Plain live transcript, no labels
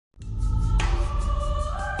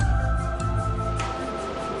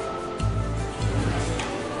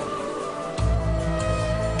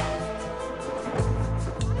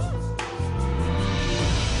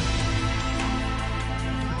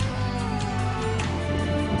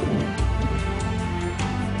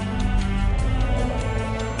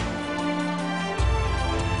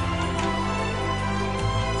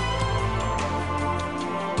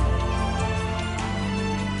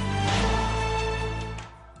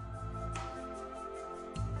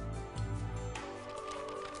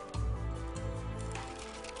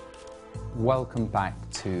Welcome back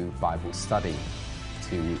to Bible study,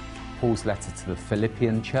 to Paul's letter to the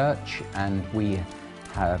Philippian church, and we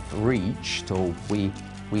have reached, or we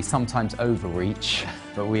sometimes overreach,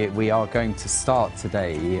 but we are going to start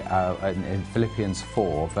today in Philippians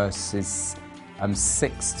 4, verses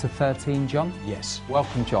 6 to 13, John? Yes.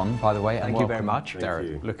 Welcome, John, by the way. Thank you very much.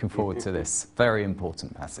 Derek, looking forward to this very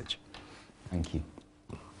important passage. Thank you.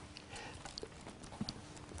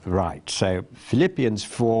 Right, so Philippians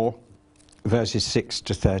 4, verses 6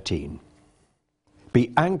 to 13.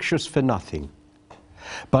 Be anxious for nothing,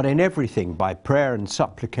 but in everything by prayer and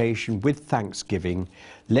supplication with thanksgiving,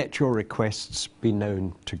 let your requests be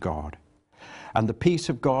known to God. And the peace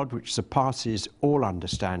of God, which surpasses all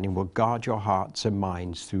understanding, will guard your hearts and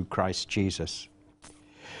minds through Christ Jesus.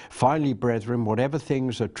 Finally, brethren, whatever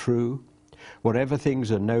things are true, whatever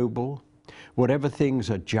things are noble, whatever things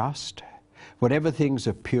are just, whatever things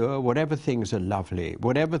are pure, whatever things are lovely,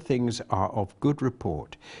 whatever things are of good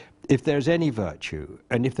report, if there is any virtue,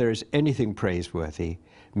 and if there is anything praiseworthy,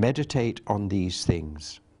 meditate on these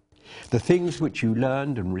things. The things which you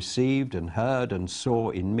learned and received and heard and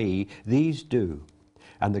saw in me, these do,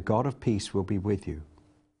 and the God of peace will be with you.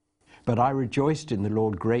 But I rejoiced in the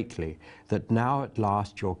Lord greatly, that now at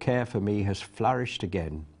last your care for me has flourished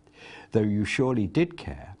again, though you surely did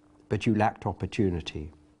care, but you lacked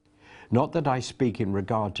opportunity. Not that I speak in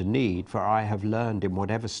regard to need, for I have learned in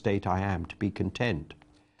whatever state I am to be content.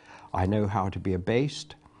 I know how to be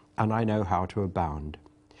abased, and I know how to abound.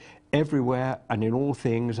 Everywhere and in all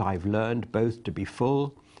things I've learned both to be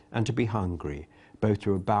full and to be hungry, both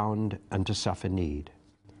to abound and to suffer need.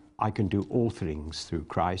 I can do all things through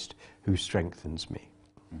Christ who strengthens me.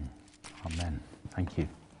 Amen. Thank you.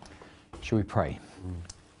 Shall we pray?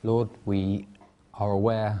 Lord, we are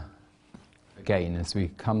aware again, as we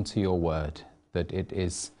come to your word, that it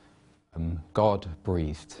is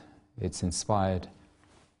God-breathed. It's inspired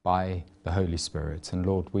by the Holy Spirit. And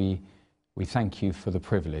Lord, we thank you for the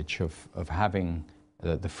privilege of having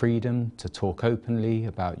the freedom to talk openly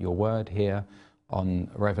about your word here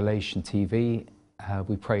on Revelation TV.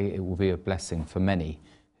 We pray it will be a blessing for many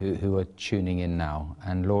who are tuning in now.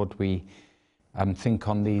 And Lord, we think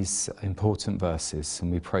on these important verses,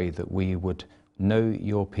 and we pray that we would know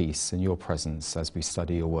your peace and your presence as we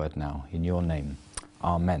study your word now. In your name,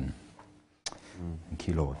 amen. Thank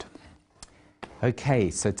you, Lord. Okay,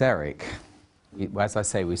 so Derek, as I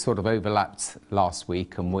say, we sort of overlapped last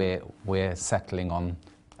week, and we're settling on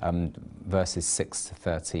verses 6 to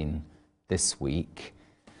 13 this week.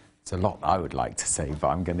 It's a lot I would like to say, but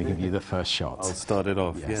I'm going to give you the first shot. I'll start it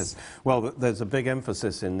off, yes. Well, there's a big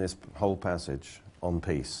emphasis in this whole passage on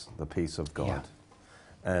peace, the peace of God. Yeah.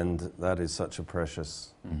 And that is such a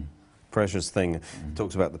precious thing. He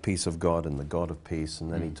talks about the peace of God and the God of peace,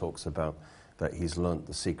 and then he talks about that he's learnt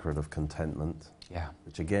the secret of contentment,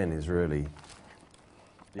 which again is really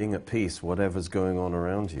being at peace, whatever's going on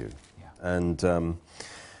around you. Yeah. And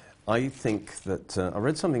I think that, I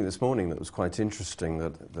read something this morning that was quite interesting,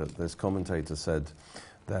 that this commentator said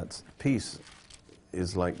that peace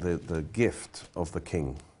is like the gift of the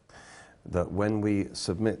king, that when we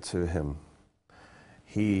submit to him,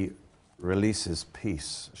 he releases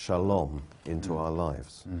peace, shalom, into our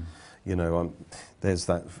lives. You know, there's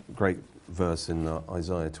that great verse in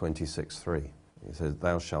Isaiah 26:3. It says,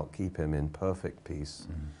 "Thou shalt keep him in perfect peace,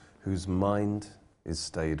 whose mind is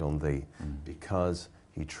stayed on thee, because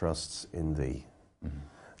he trusts in thee."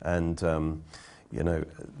 And, you know,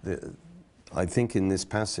 I think in this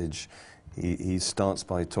passage, he starts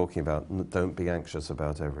by talking about, don't be anxious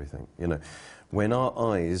about everything. You know, when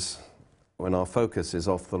our focus is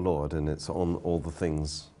off the Lord and it's on all the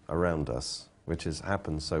things around us, which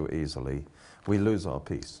happens so easily, we lose our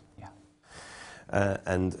peace. Yeah.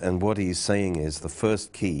 And what he's saying is the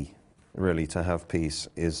first key, really, to have peace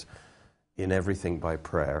is in everything by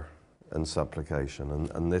prayer and supplication.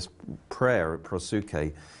 And this prayer,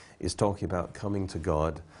 prosuke, is talking about coming to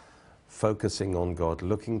God, focusing on God,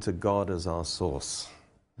 looking to God as our source.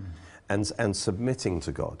 And submitting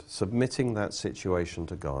to God, submitting that situation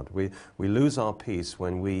to God. We lose our peace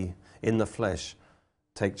when we, in the flesh,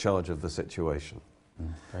 take charge of the situation.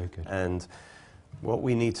 Very good. And what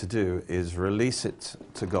we need to do is release it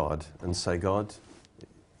to God and say, God,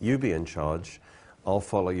 you be in charge, I'll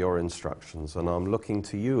follow your instructions, and I'm looking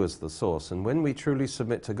to you as the source. And when we truly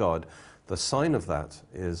submit to God, the sign of that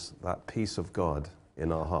is that peace of God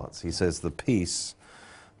in our hearts. He says the peace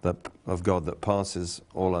of God that passes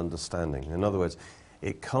all understanding. In other words,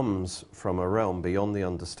 it comes from a realm beyond the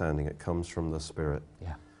understanding. It comes from the Spirit,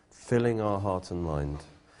 filling our heart and mind.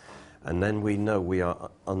 And then we know we are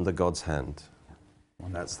under God's hand.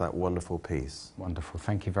 That's that wonderful peace. Wonderful.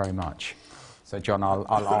 Thank you very much. So, John, I'll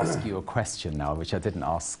ask you a question now, which I didn't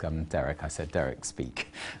ask Derek. I said, Derek, speak.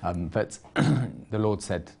 But the Lord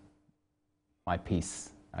said, my peace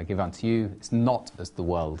I give unto you. It's not as the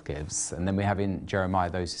world gives. And then we have in Jeremiah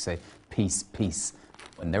those who say, peace, peace,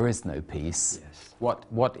 when there is no peace. Yes.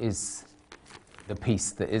 What is the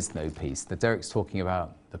peace that is no peace? That Derek's talking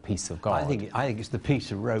about the peace of God. I think it's the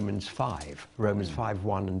peace of Romans 5, Romans 5,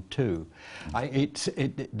 1 and 2.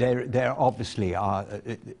 There obviously are,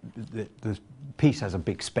 the peace has a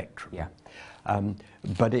big spectrum. Yeah.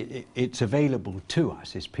 But it's available to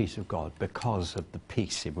us, this peace of God, because of the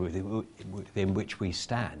peace in which we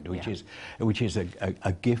stand, which is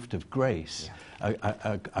a gift of grace,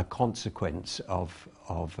 a consequence of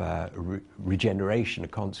regeneration, a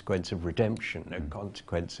consequence of redemption, a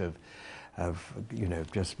consequence of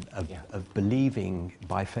believing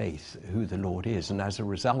by faith who the Lord is. And as a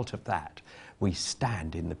result of that, we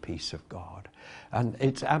stand in the peace of God. And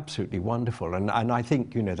it's absolutely wonderful. And I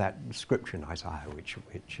think, that scripture in Isaiah, which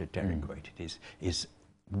Derek quoted, is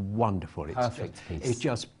wonderful. Perfect peace. It's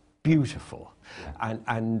just beautiful. Yeah.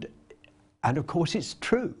 And of course it's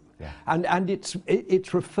true. Yeah. And it's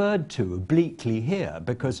referred to obliquely here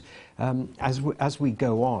because as we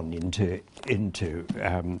go on into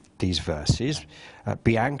these verses,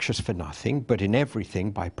 be anxious for nothing, but in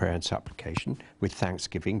everything by prayer and supplication with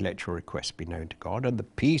thanksgiving let your requests be known to God, and the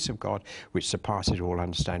peace of God which surpasses all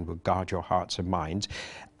understanding will guard your hearts and minds.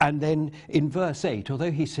 And then in verse 8,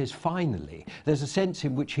 although he says finally, there's a sense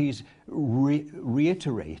in which he's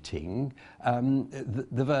reiterating the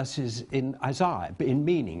verses in Isaiah, but in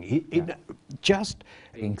meaning. Just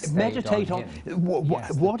meditate on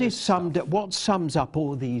what sums up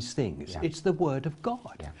all these things. Yeah. It's the Word of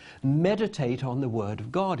God. Yeah. Meditate on the Word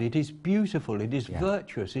of God. It is beautiful. It is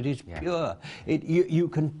virtuous. It is pure. You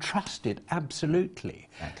can trust it absolutely,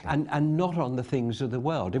 Exactly. and not on the things of the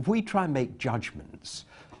world. If we try and make judgments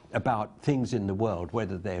about things in the world,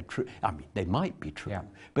 whether they're true, I mean, they might be true,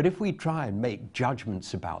 but if we try and make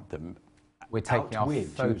judgments about them, we're taking our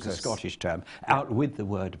focus, to use the Scottish term, out with the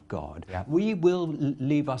Word of God, we will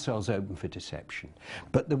leave ourselves open for deception.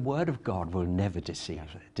 But the Word of God will never deceive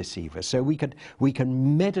us. So we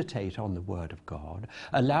can meditate on the Word of God,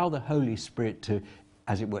 allow the Holy Spirit to,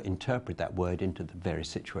 as it were, interpret that Word into the various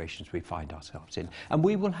situations we find ourselves in, and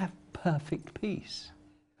we will have perfect peace.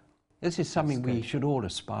 This is something we should all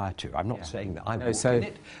aspire to. I'm not saying that I'm in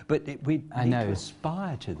it, but we need to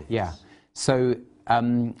aspire to this. Yeah. So,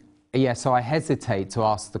 so I hesitate to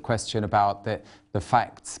ask the question about the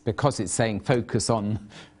facts, because it's saying focus on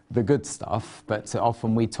the good stuff, but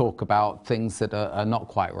often we talk about things that are not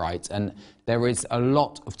quite right. And there is a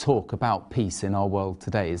lot of talk about peace in our world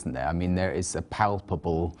today, isn't there? I mean, there is a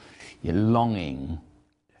palpable longing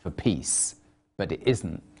for peace, but it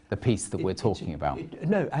isn't the peace that we're talking about.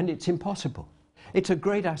 No, and it's impossible. It's a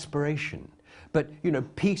great aspiration, but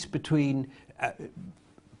peace between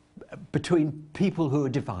people who are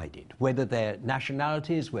divided, whether they're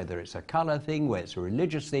nationalities, whether it's a colour thing, whether it's a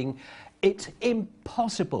religious thing, it's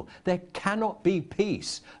impossible. There cannot be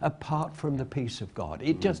peace apart from the peace of God.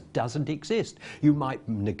 It just doesn't exist. You might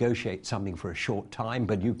negotiate something for a short time,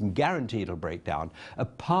 but you can guarantee it'll break down.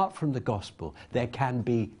 Apart from the gospel, there can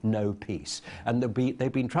be no peace. And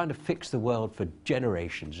they've been trying to fix the world for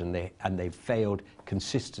generations, and they've failed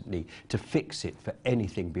consistently to fix it for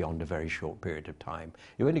anything beyond a very short period of time.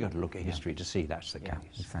 You've only got to look at history to see that's the case.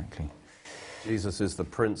 Exactly. Jesus is the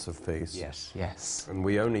Prince of Peace. Yes. Yes. And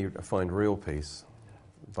we only find real peace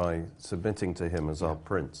by submitting to him as our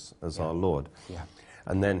Prince, as our Lord. Yeah.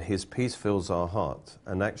 And then his peace fills our heart.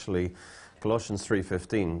 And actually, Colossians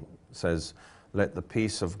 3:15 says, let the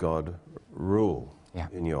peace of God rule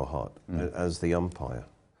in your heart as the umpire.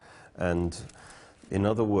 And in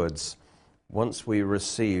other words, once we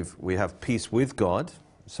receive, we have peace with God,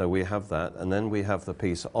 so we have that, and then we have the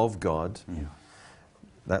peace of God.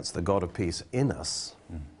 That's the God of peace in us,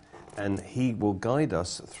 and he will guide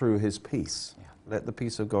us through his peace. Let the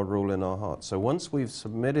peace of God rule in our hearts. So once we've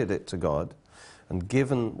submitted it to God and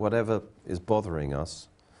given whatever is bothering us,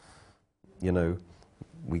 we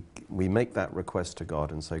make that request to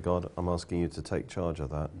God and say, God, I'm asking you to take charge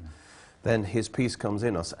of that. Then his peace comes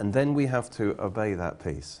in us, and then we have to obey that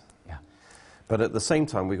peace. But at the same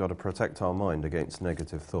time, we've got to protect our mind against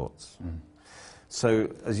negative thoughts. So,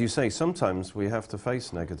 as you say, sometimes we have to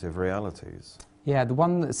face negative realities. Yeah, the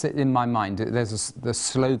one that's in my mind, there's the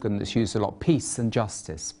slogan that's used a lot: peace and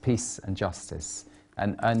justice, peace and justice,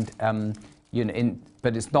 and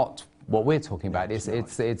but it's not what we're talking about. It's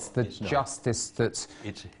the justice that's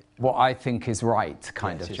what I think is right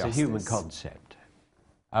kind of justice. It's a human concept,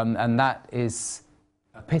 and that is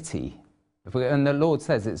a pity. And the Lord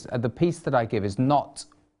says, it's the peace that I give is not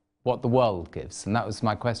what the world gives. And that was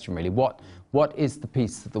my question, really. What is the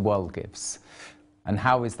peace that the world gives? And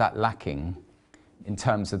how is that lacking in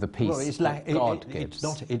terms of the peace that God gives?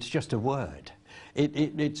 It's just a word.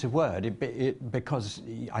 It's a word because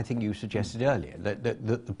I think you suggested earlier that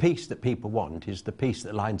the peace that people want is the peace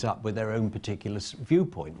that lines up with their own particular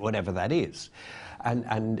viewpoint, whatever that is.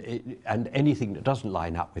 And anything that doesn't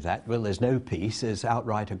line up with that, well, there's no peace, there's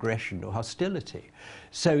outright aggression or hostility.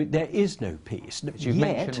 So there is no peace. But you've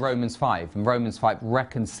mentioned Romans 5, and Romans 5,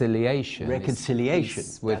 reconciliation is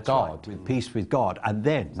peace with God. Right, with peace with God. And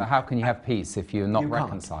then... So how can you have peace if you're not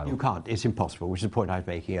reconciled? You can't. It's impossible, which is the point I was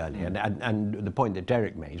making earlier. And the point that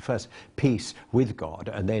Derek made, first peace with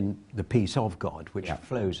God, and then the peace of God, which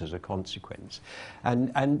flows as a consequence.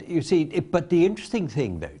 And you see, but the interesting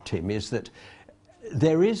thing, though, Tim, is that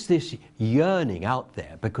there is this yearning out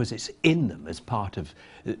there because it's in them as part of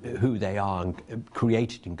who they are and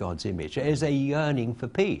created in God's image. There's a yearning for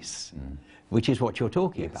peace, which is what you're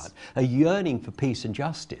talking about. A yearning for peace and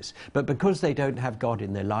justice. But because they don't have God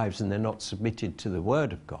in their lives and they're not submitted to the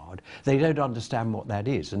Word of God, they don't understand what that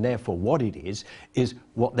is. And therefore what it is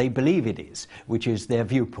what they believe it is, which is their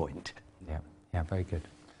viewpoint. Yeah, very good.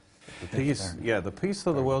 The peace, the peace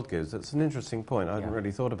that the world gives, it's an interesting point. I hadn't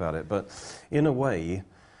really thought about it. But in a way,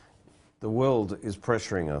 the world is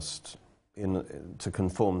pressuring us to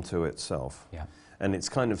conform to itself. Yeah. And it's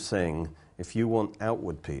kind of saying, if you want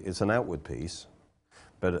outward peace, it's an outward peace,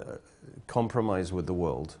 but compromise with the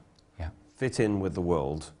world, fit in with the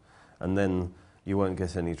world, and then you won't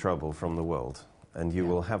get any trouble from the world. And you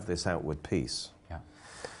will have this outward peace. Yeah.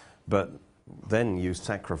 But then you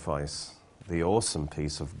sacrifice the awesome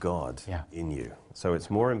peace of God in you. So it's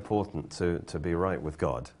more important to be right with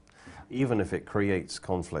God, even if it creates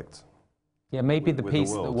conflict. Yeah, maybe the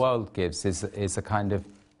peace that the world gives is a kind of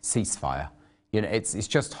ceasefire. You know, it's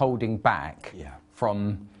just holding back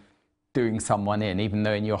from doing someone in, even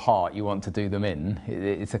though in your heart you want to do them in.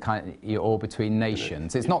 It's a kind of, or between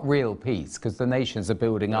nations. It's not real peace because the nations are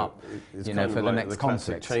building up, for the next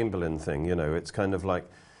conflict. The Chamberlain thing, it's kind of like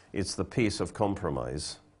it's the peace of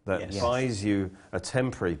compromise that buys you a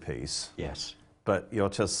temporary peace. Yes. But you're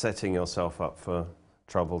just setting yourself up for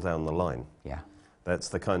trouble down the line. Yeah. That's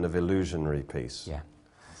the kind of illusionary peace. Yeah.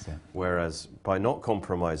 Whereas by not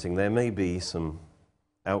compromising, there may be some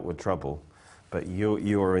outward trouble, but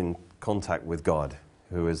you are in contact with God,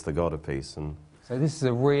 who is the God of peace. And so this is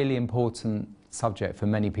a really important subject for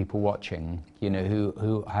many people watching,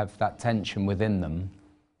 who have that tension within them,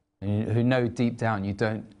 and who know deep down you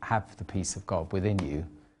don't have the peace of God within you.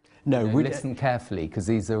 No, listen carefully, because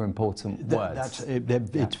these are important words.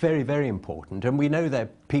 It's very, very important. And we know there are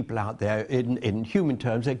people out there, in human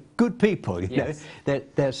terms, they're good people. You know?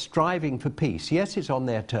 They're striving for peace. Yes, it's on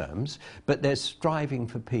their terms, but they're striving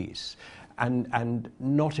for peace and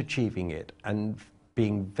not achieving it and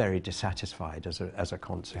being very dissatisfied as a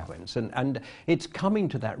consequence. And it's coming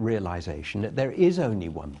to that realization that there is only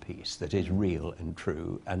one peace that is real and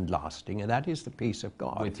true and lasting, and that is the peace of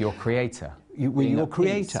God. With your Creator. With your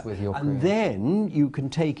Creator. And then you can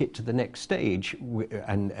take it to the next stage,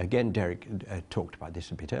 and again Derek talked about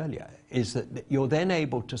this a bit earlier, is that you're then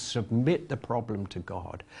able to submit the problem to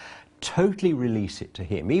God, totally release it to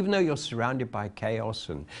Him, even though you're surrounded by chaos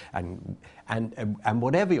and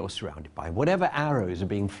whatever you're surrounded by, whatever arrows are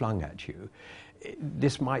being flung at you.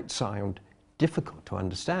 This might sound difficult to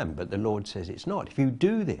understand, but the Lord says it's not. If you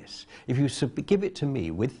do this, if you give it to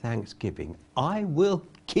me with thanksgiving, I will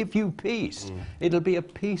give you peace. It'll be a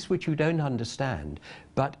peace which you don't understand,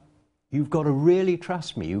 but you've got to really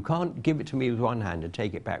trust me. You can't give it to me with one hand and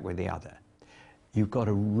take it back with the other. You've got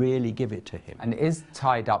to really give it to Him. And it is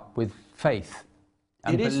tied up with faith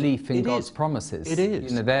and belief in God's promises. It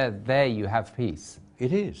is. There you have peace.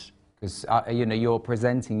 It is. Because, you're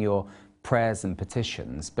presenting your prayers and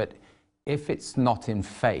petitions, but if it's not in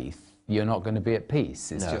faith, you're not going to be at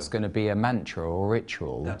peace. It's just going to be a mantra or a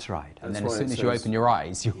ritual. That's right. And then as soon as you open your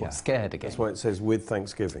eyes, you're scared again. That's why it says with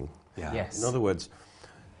thanksgiving. Yeah. Yes. In other words,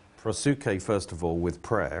 prosuke, first of all, with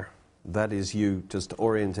prayer. That is you just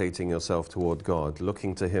orientating yourself toward God,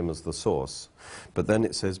 looking to Him as the source. But then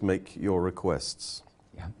it says make your requests,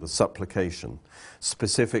 the supplication,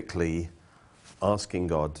 specifically asking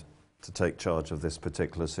God to take charge of this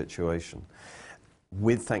particular situation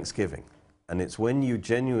with thanksgiving. And it's when you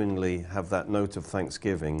genuinely have that note of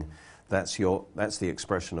thanksgiving, that's the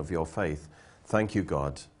expression of your faith. Thank you,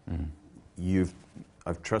 God.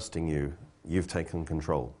 I'm trusting you. You've taken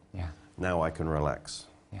control. Yeah. Now I can relax.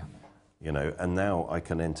 Yeah. And now I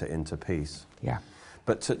can enter into peace. Yeah.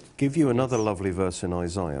 But to give you another lovely verse in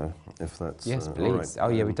Isaiah, if that's Yes, all please. right. Oh,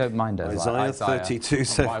 yeah, we don't mind Isaiah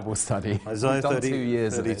 32, Bible study. Isaiah We've done 2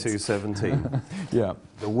 years of it. 32:17. Yeah.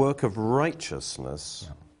 The work of righteousness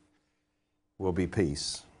will be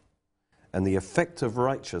peace, and the effect of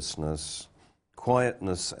righteousness,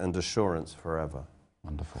 quietness and assurance forever.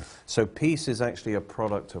 Wonderful. So peace is actually a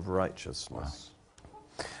product of righteousness.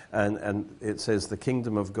 And it says the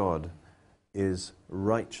kingdom of God is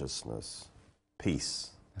righteousness, peace,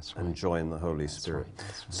 That's right. and joy in the Holy That's Spirit. right,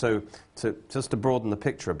 that's right. So just to broaden the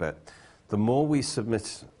picture a bit, the more we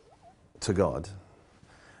submit to God,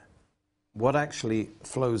 what actually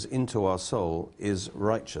flows into our soul is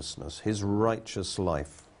righteousness, his righteous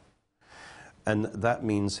life. And that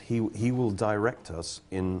means he will direct us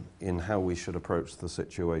in how we should approach the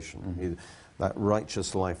situation. That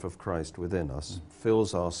righteous life of Christ within us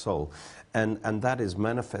fills our soul. And that is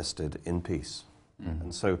manifested in peace.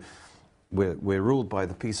 And so we're ruled by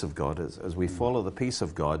the peace of God. As we follow the peace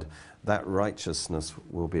of God, that righteousness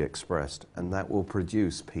will be expressed, and that will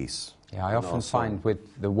produce peace. Yeah, I often find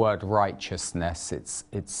with the word righteousness,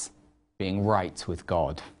 it's being right with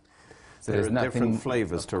God. So There there's are different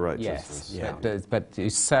flavours to righteousness. Yes, but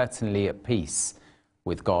you're certainly at peace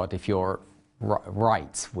with God if you're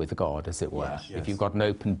right with God, as it were. Yes. If you've got an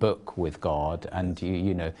open book with God, and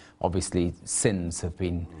you know, obviously sins have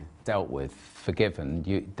been dealt with, forgiven.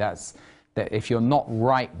 If you're not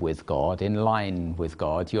right with God, in line with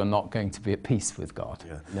God, you're not going to be at peace with God.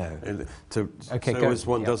 No. As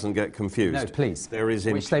one doesn't get confused. No, please. There is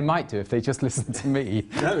which they might do if they just listen to me.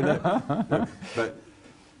 No. But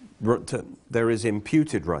there is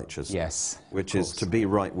imputed righteousness. Yes, which is to be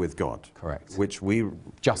right with God. Correct. Which we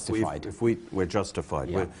Justified. If we're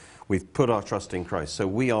justified. Yeah. We've put our trust in Christ. So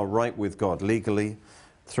we are right with God legally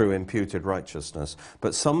through imputed righteousness.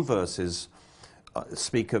 But some verses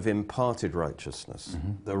speak of imparted righteousness,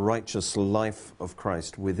 the righteous life of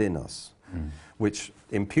Christ within us, which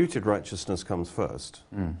imputed righteousness comes first.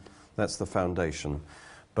 That's the foundation.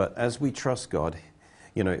 But as we trust God,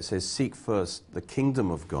 you know, it says, seek first the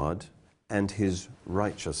kingdom of God and his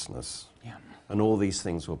righteousness. Yeah. And all these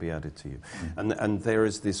things will be added to you. And there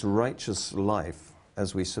is this righteous life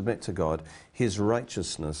as we submit to God. His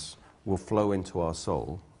righteousness will flow into our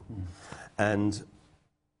soul. And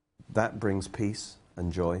that brings peace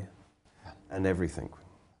and joy and everything.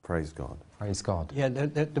 Praise God. Praise God. Yeah,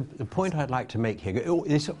 the point I'd like to make here,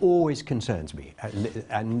 this always concerns me,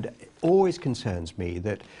 and always concerns me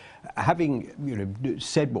that having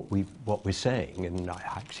said what we're saying, and I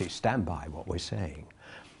actually stand by what we're saying,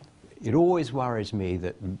 it always worries me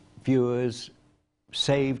that viewers,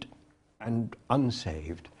 saved and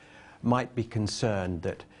unsaved, might be concerned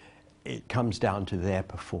that it comes down to their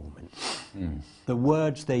performance. The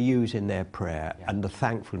words they use in their prayer and the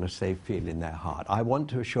thankfulness they feel in their heart. I want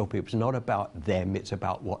to assure people it's not about them, it's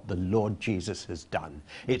about what the Lord Jesus has done.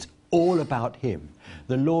 It's all about him.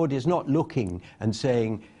 The Lord is not looking and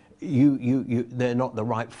saying, they're not the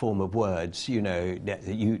right form of words, and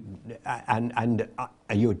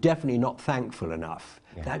you're definitely not thankful enough.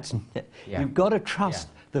 You've got to trust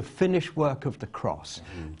the finished work of the cross.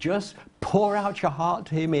 Just pour out your heart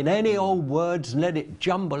to him in any old words, let it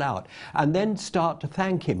jumble out, and then start to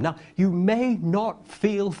thank him. Now, you may not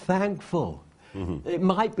feel thankful. It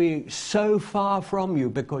might be so far from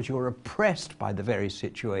you because you're oppressed by the very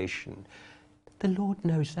situation. The Lord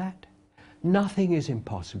knows that. Nothing is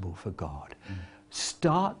impossible for God.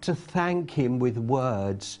 Start to thank him with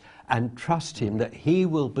words and trust him that he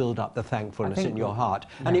will build up the thankfulness in your heart.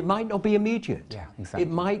 And it might not be immediate. Yeah, exactly. It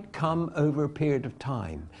might come over a period of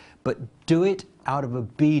time. But do it out of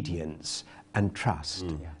obedience and trust.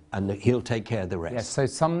 And that he'll take care of the rest. Yes, so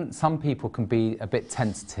some people can be a bit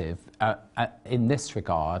tentative in this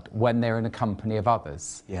regard when they're in a company of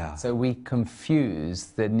others. Yeah. So we confuse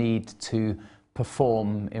the need to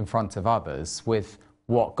perform in front of others with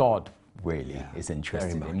what God really is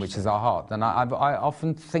interested in, which is our heart. And I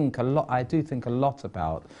often think a lot, I do think a lot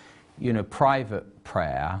about, private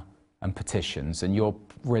prayer and petitions and your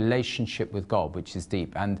relationship with God, which is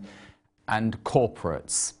deep, and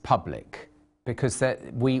corporates, public, because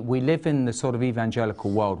we live in the sort of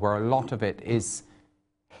evangelical world where a lot of it is,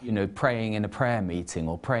 praying in a prayer meeting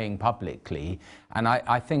or praying publicly. And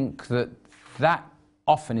I think that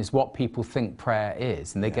often is what people think prayer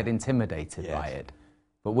is, and they get intimidated by it.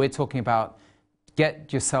 But we're talking about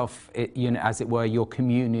get yourself, as it were, your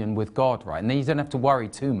communion with God right. And then you don't have to worry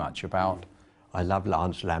too much about... I love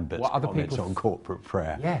Lance Lambert's comments on corporate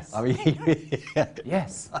prayer. Yes. I mean,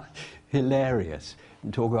 yes. hilarious.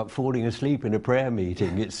 And talk about falling asleep in a prayer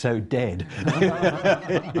meeting. It's so dead.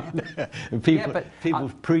 And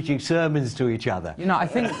people preaching sermons to each other. You know, I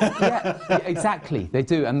think, exactly, they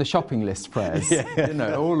do. And the shopping list prayers, you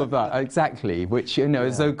know, all of that, exactly, which, you know,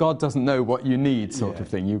 as though God doesn't know what you need sort of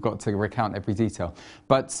thing. You've got to recount every detail.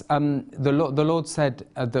 But the Lord said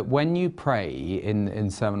that when you pray in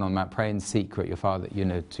Sermon on the Mount, pray in secret, your Father, you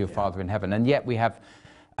know, to your Father in heaven. And yet we have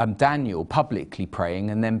Daniel publicly praying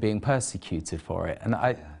and then being persecuted for it. And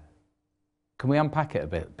can we unpack it a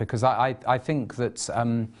bit? Because I think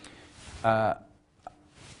that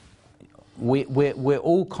we're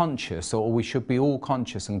all conscious, or we should be all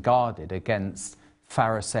conscious and guarded against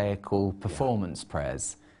Pharisaical performance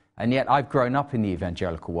prayers. And yet I've grown up in the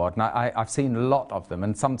evangelical world, and I've seen a lot of them.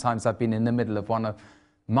 And sometimes I've been in the middle of one of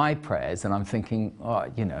my prayers and I'm thinking, oh,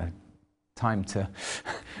 you know, time to,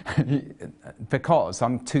 because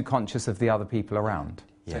I'm too conscious of the other people around.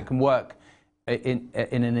 So it can work in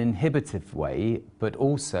an inhibitive way, but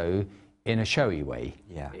also in a showy way.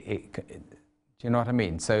 Do you know what I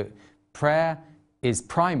mean? So prayer is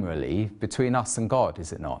primarily between us and God,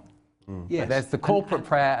 is it not? Yes. But there's the corporate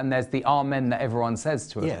prayer and there's the amen that everyone says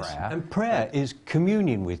to a prayer. And prayer is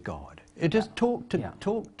communion with God. It is talk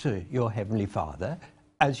to your Heavenly Father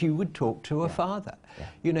as you would talk to a father.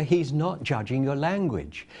 You know, he's not judging your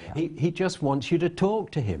language. He just wants you to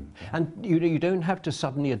talk to him. And you know, you don't have to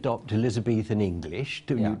suddenly adopt Elizabethan English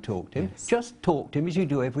to you talk to him. Just talk to him as you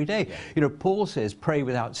do every day. You know, Paul says, pray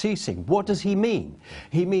without ceasing. What does he mean?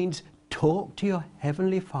 He means talk to your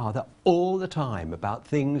Heavenly Father all the time about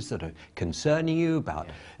things that are concerning you,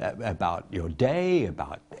 about your day,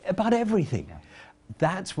 about everything.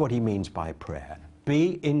 That's what he means by prayer.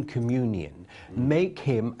 Be in communion. Make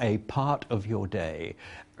him a part of your day,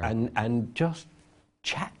 and just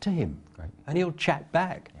chat to him, and he'll chat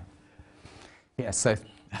back. So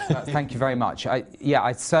thank you very much.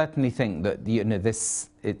 I certainly think that, you know,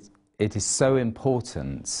 it is so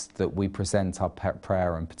important that we present our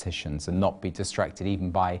prayer and petitions and not be distracted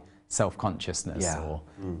even by self-consciousness.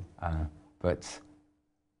 But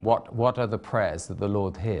what are the prayers that the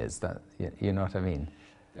Lord hears? That, you know what I mean?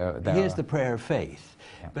 Here's the prayer of faith.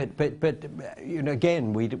 But you know,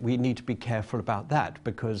 again, we need to be careful about that,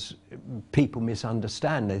 because people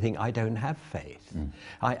misunderstand. They think, I don't have faith.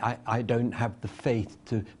 I don't have the faith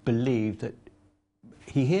to believe that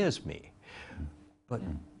he hears me. But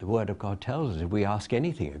the Word of God tells us if we ask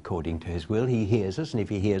anything according to his will, he hears us, and if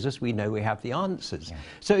he hears us, we know we have the answers.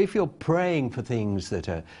 So if you're praying for things that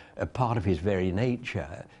are a part of his very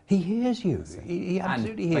nature, he hears you. He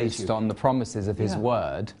absolutely hears you. Based on the promises of his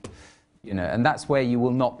Word, you know, and that's where you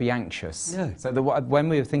will not be anxious. So when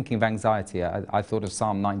we were thinking of anxiety, I thought of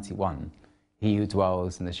Psalm 91. He who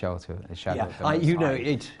dwells in the shadow of the Most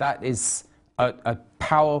High. That is a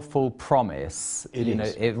powerful promise.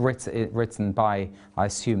 Written by, I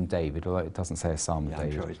assume, David, although it doesn't say a Psalm of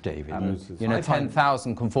David. I'm sure it's David. You know,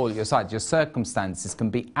 10,000 can fall at your side. Your circumstances can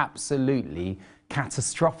be absolutely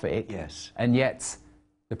catastrophic. And yet,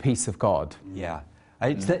 the peace of God.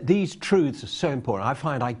 It's these truths are so important. I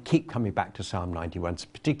find I keep coming back to Psalm 91,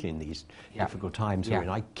 particularly in these difficult times we're in.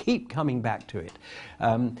 I keep coming back to it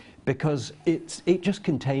because it just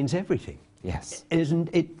contains everything.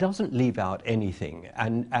 It doesn't leave out anything,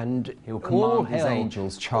 and he will command his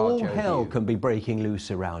angels charge over you. All hell can be breaking loose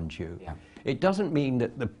around you. It doesn't mean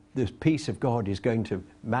that the peace of God is going to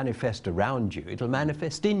manifest around you. It'll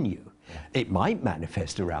manifest in you. It might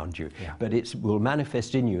manifest around you, but it will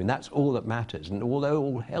manifest in you, and that's all that matters. And although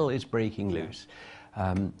all hell is breaking loose,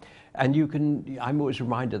 and I'm always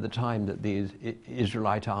reminded of the time that the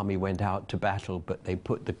Israelite army went out to battle, but they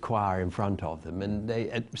put the choir in front of them, and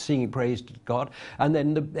they singing praise to God, and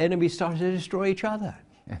then the enemy started to destroy each other.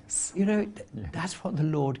 You know, that's what the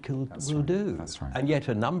Lord will do. And yet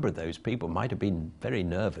a number of those people might have been very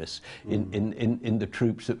nervous in the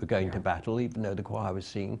troops that were going to battle, even though the choir was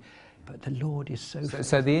singing. But the Lord is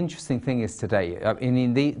so the interesting thing is today, I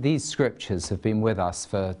mean, these scriptures have been with us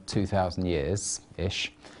for 2,000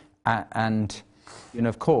 years-ish. And, you know,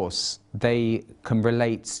 of course, they can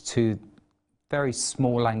relate to very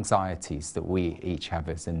small anxieties that we each have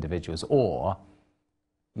as individuals, or,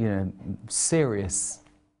 you know, serious,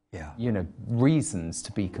 you know, reasons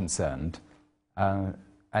to be concerned. And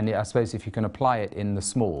I suppose if you can apply it in the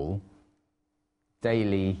small,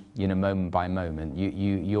 daily, you know, moment by moment,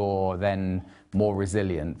 you're then more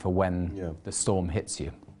resilient for when the storm hits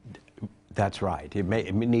you. That's right.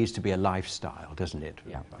 It needs to be a lifestyle, doesn't it?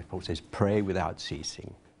 Paul says, pray without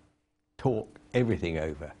ceasing. Talk everything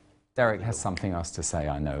over. Derek has something else to say,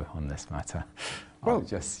 I know, on this matter.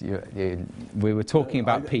 We were talking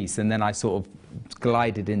about peace, and then I sort of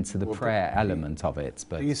glided into the prayer element of it.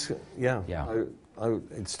 But peace, yeah.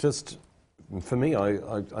 It's just, for me,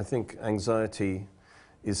 I think anxiety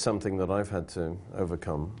is something that I've had to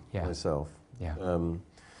overcome myself. Yeah.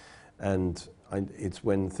 And it's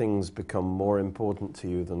when things become more important to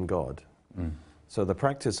you than God. Mm. So the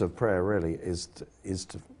practice of prayer really is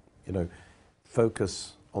to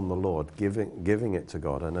focus on the Lord, giving it to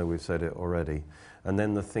God. I know we've said it already. And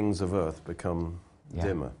then the things of earth become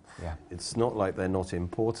dimmer. Yeah. It's not like they're not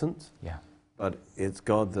important, but it's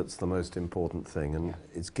God that's the most important thing. And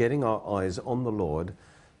it's getting our eyes on the Lord,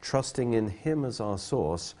 trusting in Him as our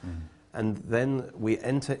source, and then we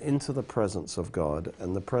enter into the presence of God,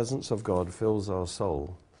 and the presence of God fills our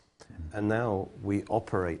soul. And now we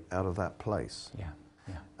operate out of that place,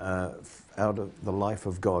 out of the life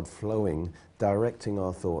of God flowing, directing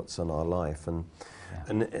our thoughts and our life.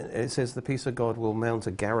 And it says the peace of God will mount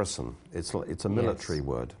a garrison. It's a military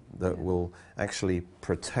word that will actually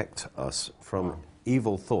protect us from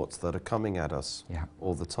evil thoughts that are coming at us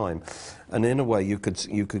all the time. And in a way, you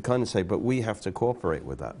could kind of say, but we have to cooperate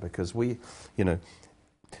with that, because we,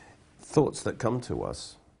 thoughts that come to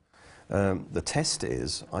us, the test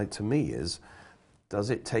is, to me, does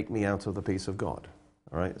it take me out of the peace of God?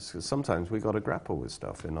 All right? So sometimes we've got to grapple with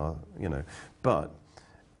stuff in our, but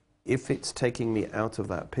if it's taking me out of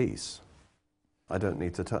that peace, I don't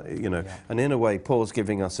need to, And in a way, Paul's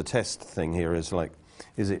giving us a test thing here, is like,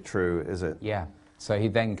 is it true? Is it? Yeah. So he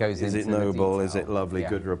then goes into Is it noble? Is it lovely?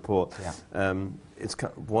 Good report? Yeah. It's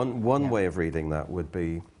one way of reading that would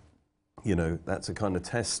be, that's a kind of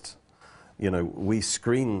test. We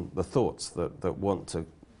screen the thoughts that want to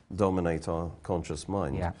dominate our conscious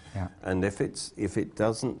mind. Yeah. Yeah. And if it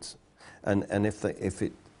doesn't, and if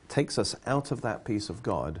it takes us out of that peace of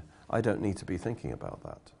God, I don't need to be thinking about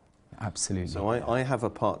that. Absolutely. So I have a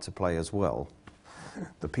part to play as well.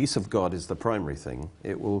 The peace of God is the primary thing.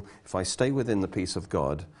 It will, if I stay within the peace of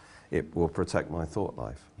God, it will protect my thought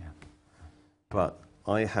life. Yeah. But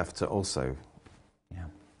I have to also,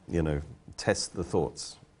 test the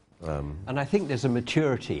thoughts. And I think there's a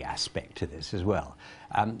maturity aspect to this as well.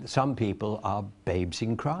 Some people are babes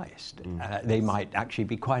in Christ. They might actually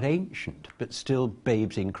be quite ancient, but still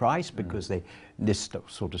babes in Christ, because this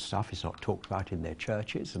sort of stuff is not talked about in their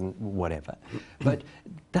churches and whatever. But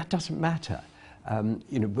that doesn't matter.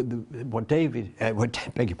 What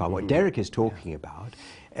Derek is talking about,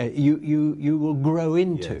 you will grow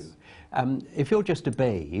into. Yes. If you're just a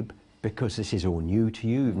babe, because this is all new to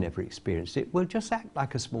you, you've never experienced it, well, just act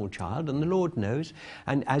like a small child, and the Lord knows.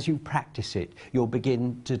 And as you practice it, you'll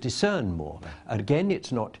begin to discern more. And again,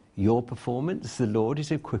 it's not your performance. The Lord is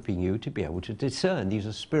equipping you to be able to discern. These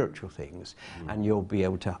are spiritual things, and you'll be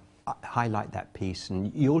able to highlight that piece,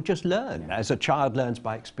 and you'll just learn. As a child learns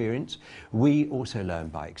by experience, we also learn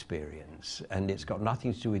by experience, and it's got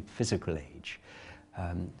nothing to do with physical age.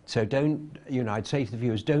 So don't, I'd say to the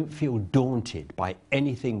viewers, don't feel daunted by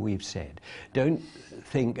anything we've said. Don't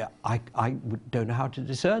think, I don't know how to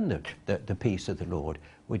discern the peace of the Lord.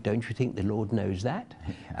 Well, don't you think the Lord knows that?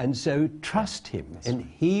 And so trust Him, and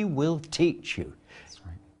He will teach you. That's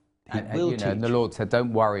right. And the Lord said,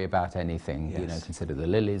 don't worry about anything. Yes. Consider the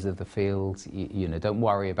lilies of the fields. Don't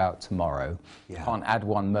worry about tomorrow. You can't add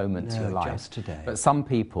one moment to your life. Just today. But some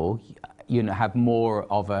people, have more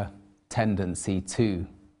of a tendency to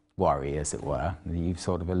worry, as it were. You've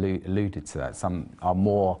sort of alluded to that. Some are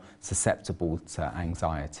more susceptible to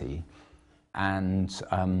anxiety, and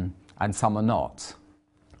some are not.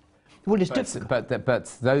 Well, it's difficult.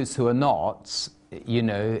 But those who are not,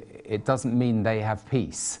 it doesn't mean they have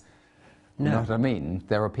peace. No. You know what I mean?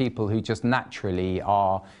 There are people who just naturally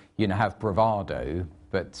are, have bravado,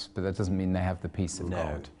 but that doesn't mean they have the peace of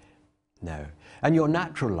God. No. And your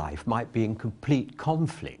natural life might be in complete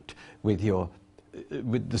conflict with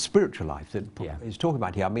the spiritual life that Paul is talking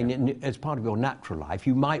about here. I mean, as part of your natural life,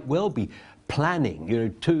 you might well be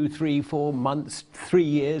planning, 2, 3, 4 months, 3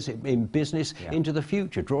 years in business into the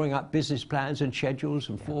future, drawing up business plans and schedules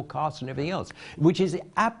and forecasts and everything else, which is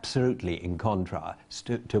absolutely in contrast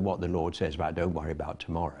to what the Lord says about don't worry about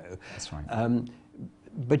tomorrow. That's right.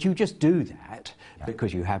 But you just do that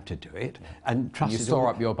because you have to do it, and trust. You store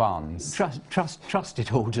up your barns. Trust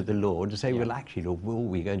it all to the Lord, and say, well, actually, Lord, all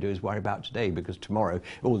we're going to do is worry about today, because tomorrow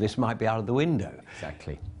all this might be out of the window.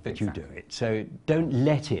 Exactly. But you do it. So don't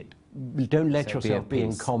let yourself be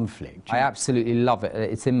in conflict. I absolutely love it.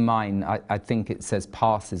 It's in mine. I think it says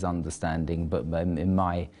passes understanding, but in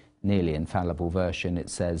my nearly infallible version, it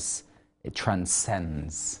says it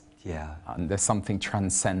transcends. Yeah. And there's something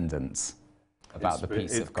transcendent about the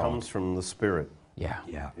peace of God. It comes from the Spirit. Yeah.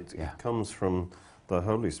 Yeah. It Yeah. comes from the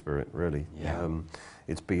Holy Spirit, really. Yeah.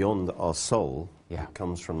 It's beyond our soul. Yeah. It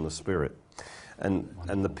comes from the Spirit. And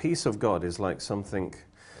the peace of God is like something...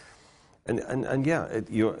 And yeah,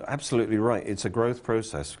 you're absolutely right. It's a growth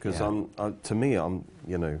process because Yeah. to me,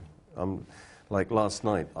 I'm like last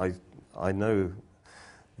night. I know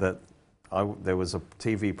that there was a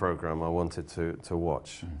TV program I wanted to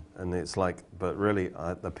watch, and it's like, but really,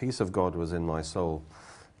 the peace of God was in my soul,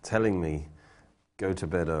 telling me, go to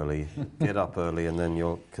bed early, get up early, and then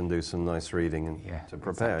you can do some nice reading and to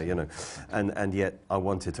prepare, And yet, I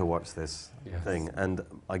wanted to watch this thing, and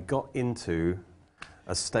I got into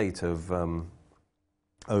a state of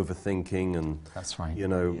overthinking and That's right.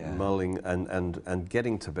 mulling and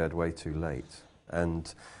getting to bed way too late,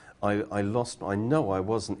 and I know I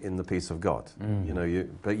wasn't in the peace of God.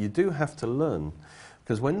 But you do have to learn,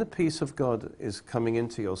 because when the peace of God is coming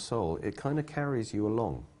into your soul, it kind of carries you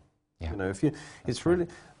along. Yeah. It's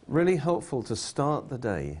really helpful to start the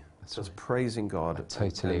day just praising God. I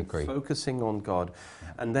totally agree. Focusing on God,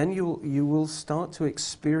 and then you will start to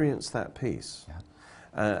experience that peace. Yeah.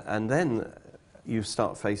 And then you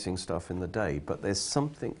start facing stuff in the day, but there's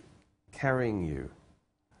something carrying you,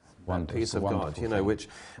 that peace of God,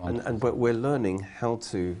 but we're learning how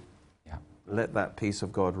to let that peace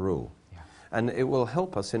of God rule. Yeah. And it will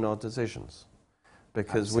help us in our decisions,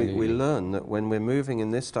 because we Absolutely. learn that when we're moving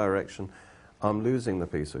in this direction, I'm losing the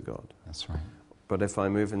peace of God. That's right. But if I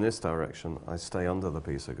move in this direction, I stay under the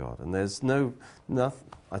peace of God. And there's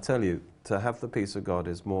I tell you, to have the peace of God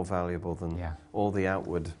is more valuable than all the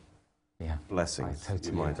outward blessings I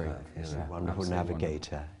totally you might agree. have. He's a wonderful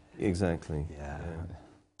navigator. Exactly. Yeah.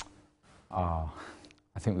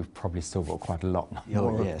 I think we've probably still got quite a lot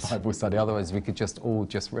Oh, more yes. Bible study. Otherwise, we could just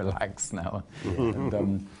relax now.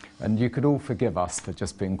 And you could all forgive us for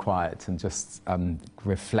just being quiet and just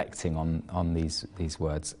reflecting on these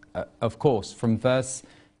words. Of course, from verse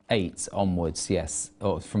 8 onwards,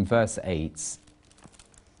 from verse 8,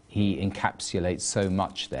 he encapsulates so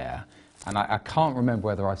much there. And I can't remember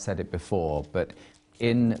whether I've said it before, but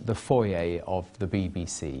in the foyer of the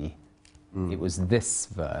BBC, it was this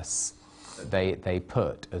verse they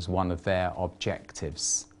put as one of their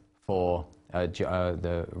objectives for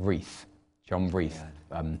the Reith, John Reith.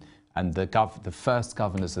 And the first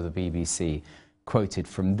governors of the BBC quoted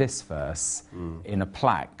from this verse in a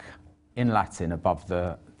plaque in Latin above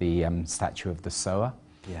the statue of the sower,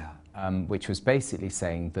 which was basically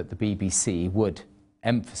saying that the BBC would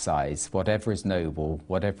emphasise whatever is noble,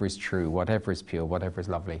 whatever is true, whatever is pure, whatever is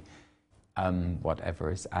lovely, whatever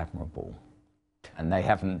is admirable. And they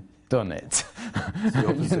haven't done it.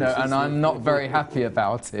 And I'm not very happy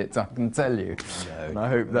about it, I can tell you. No, and I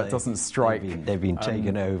hope that doesn't strike they've been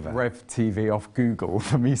taken over. Rev TV off Google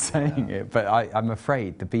for me saying it. But I'm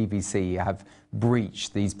afraid the BBC have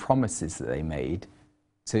breached these promises that they made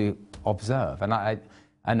to observe.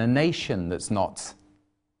 And a nation that's not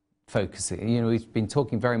focusing, we've been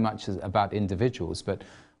talking very much about individuals, but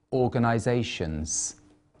organisations,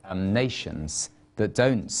 nations that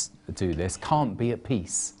don't do this can't be at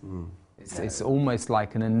peace. It's almost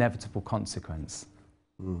like an inevitable consequence.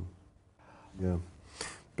 Yeah.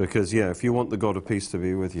 Because, if you want the God of peace to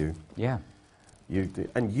be with you,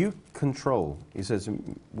 you control. He says,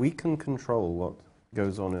 we can control what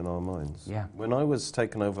goes on in our minds. Yeah. When I was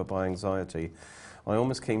taken over by anxiety, I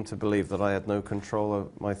almost came to believe that I had no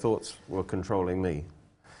control. My thoughts were controlling me.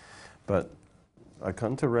 But I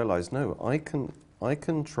come to realize, no, I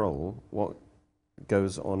control what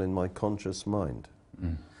goes on in my conscious mind.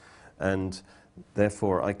 And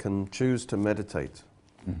therefore I can choose to meditate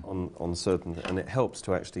on certain, and it helps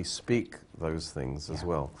to actually speak those things as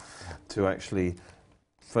well, to actually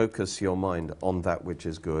focus your mind on that which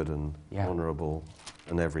is good and honourable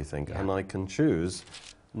and everything. And I can choose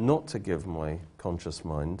not to give my conscious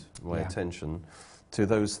mind, my attention, to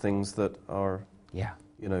those things that are,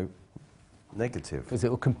 negative. Because it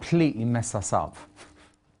will completely mess us up.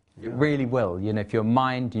 It really will. If your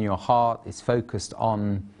mind and your heart is focused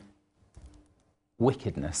on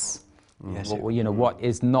wickedness, what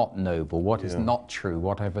is not noble, what is not true,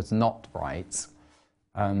 whatever is not right,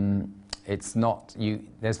 it's not you.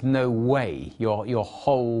 There's no way your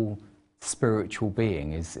whole spiritual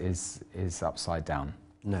being is upside down.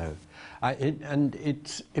 No, and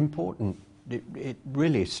it's important. It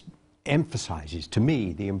really emphasises to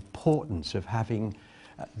me the importance of having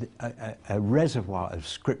a reservoir of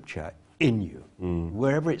Scripture in you.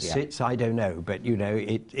 Wherever it sits, I don't know, but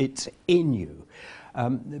it's in you,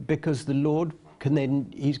 because the Lord can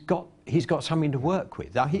then. He's got something to work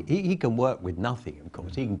with. Now, he can work with nothing, of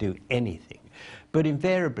course. He can do anything, but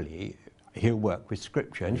invariably He'll work with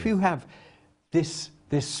Scripture. And if you have this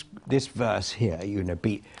verse here,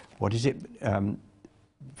 what is it?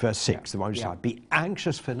 Verse 6, the one which said, be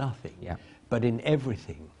anxious for nothing, but in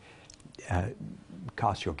everything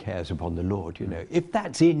cast your cares upon the Lord. If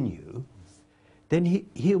that's in you, then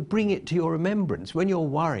he'll bring it to your remembrance. When you're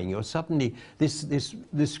worrying, you're suddenly this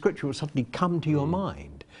scripture will suddenly come to your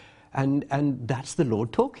mind, and that's the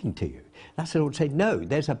Lord talking to you. That's the Lord saying, no,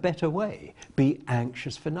 there's a better way. Be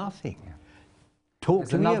anxious for nothing. Talk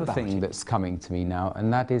to me about it. There's another thing that's coming to me now,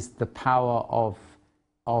 and that is the power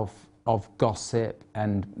of gossip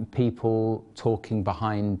and people talking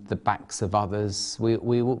behind the backs of others.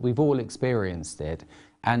 We've all experienced it.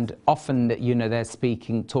 And often, they're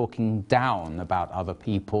talking down about other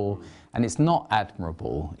people, and it's not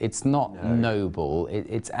admirable. It's not noble.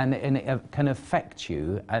 It can affect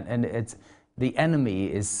you, and the enemy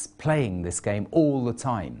is playing this game all the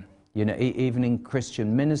time. Even in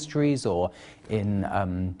Christian ministries or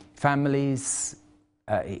in families,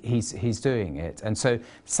 he's doing it. And so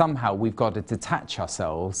somehow we've got to detach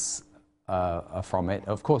ourselves from it.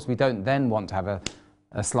 Of course, we don't then want to have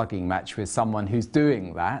a slugging match with someone who's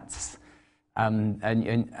doing that.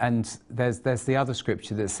 And there's the other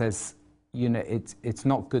scripture that says, it's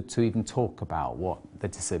not good to even talk about what the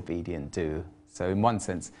disobedient do. So in one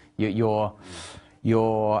sense, we're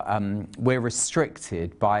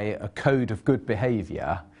restricted by a code of good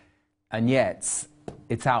behavior, and yet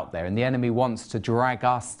it's out there, and the enemy wants to drag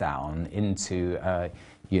us down into,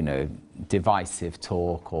 divisive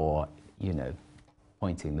talk or,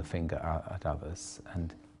 pointing the finger at others.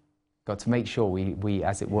 And got to make sure we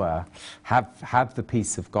as it were, have the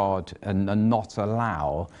peace of God and not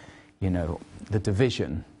allow, the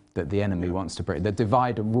division that the enemy wants to bring, the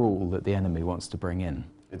divide and rule that the enemy wants to bring in.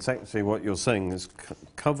 It's actually what you're saying is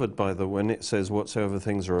covered by when it says whatsoever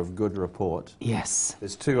things are of good report. Yes.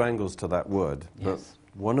 There's two angles to that word. Yes.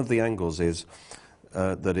 But one of the angles is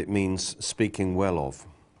that it means speaking well of.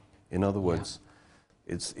 In other words,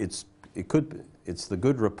 it's the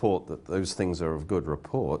good report that those things are of good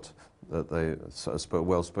report, that they are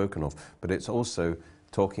well spoken of, but it's also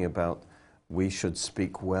talking about we should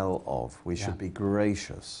speak well of. We should be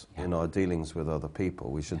gracious in our dealings with other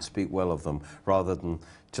people. We should speak well of them rather than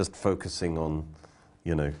just focusing on,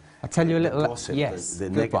 I'll tell you a little gossip, the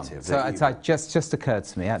negative. One. So it just occurred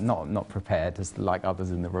to me, not prepared as like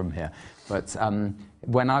others in the room here, but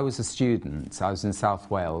when I was a student, I was in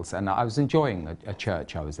South Wales, and I was enjoying a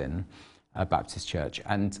church I was in, a Baptist church,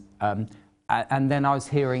 and then I was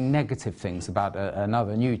hearing negative things about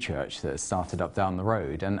another new church that started up down the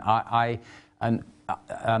road, and I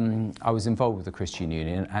was involved with the Christian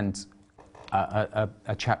Union, and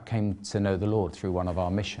a chap came to know the Lord through one of our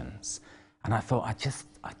missions, and I thought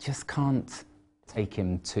I just can't take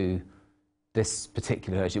him to this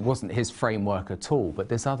particular church. It wasn't his framework at all, but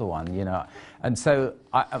this other one, and so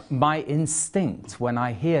my instinct when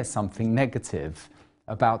I hear something negative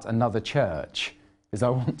about another church is I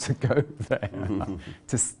want to go there.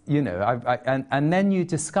 And then you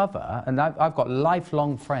discover, and I've got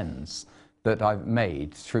lifelong friends that I've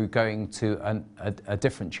made through going to a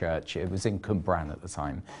different church. It was in Cwmbran at the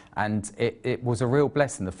time, and it was a real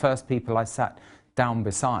blessing. The first people I sat down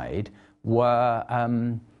beside were,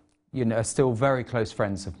 still very close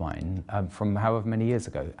friends of mine from however many years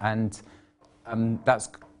ago, and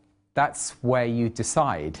that's where you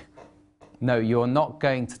decide. No, you're not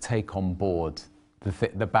going to take on board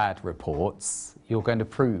the bad reports. You're going to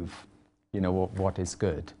prove, what is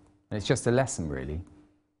good. And it's just a lesson, really.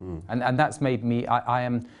 And that's made me, I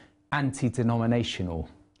am anti-denominational,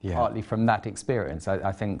 partly from that experience.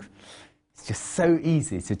 I think it's just so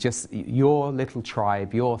easy to your little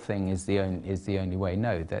tribe, your thing is the only way.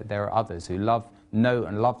 No, there are others who know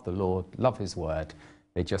and love the Lord, love His word.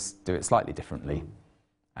 They just do it slightly differently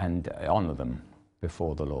and honour them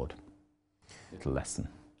before the Lord. Little lesson.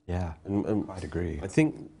 Yeah, I'd agree. I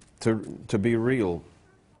think to be real,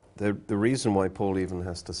 the reason why Paul even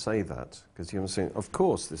has to say that, because you're saying, of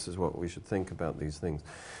course, this is what we should think about these things,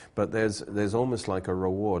 but there's almost like a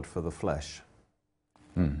reward for the flesh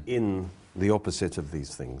in the opposite of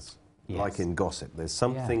these things, like in gossip. There's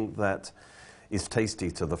something that is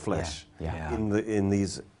tasty to the flesh in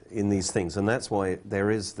these things, and that's why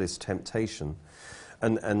there is this temptation.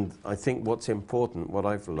 And I think what's important, what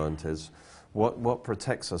I've learned is, what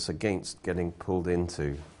protects us against getting pulled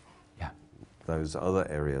into those other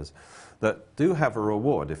areas that do have a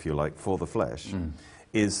reward, if you like, for the flesh,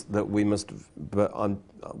 is that we must,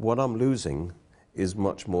 what I'm losing is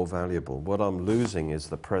much more valuable. What I'm losing is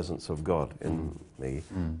the presence of God in me,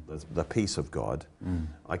 the peace of God.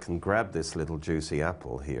 I can grab this little juicy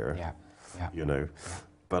apple here,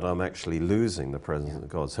 but I'm actually losing the presence of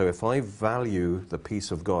God. So if I value the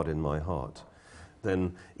peace of God in my heart,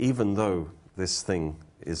 then even though this thing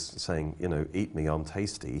is saying, you know, eat me, I'm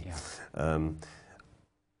tasty,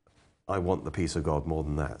 I want the peace of God more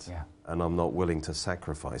than that. Yeah. And I'm not willing to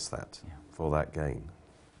sacrifice that for that gain.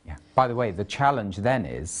 Yeah. By the way, the challenge then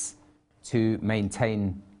is to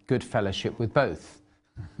maintain good fellowship with both.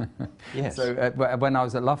 Yes. So when I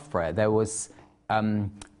was at Loughborough, there was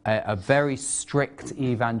a very strict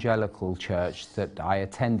evangelical church that I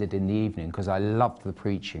attended in the evening because I loved the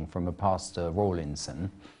preaching from a pastor,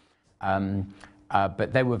 Rawlinson.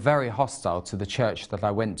 But they were very hostile to the church that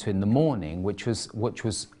I went to in the morning, which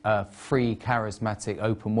was a free, charismatic,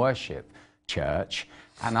 open worship church.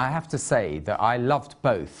 And I have to say that I loved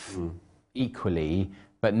both equally,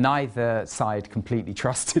 but neither side completely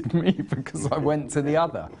trusted me because I went to the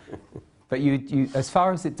other. But you, as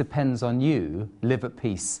far as it depends on you, live at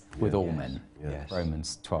peace with all men. Yes.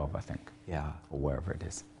 Romans 12, I think. Yeah. Or wherever it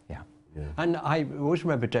is. Yeah. And I always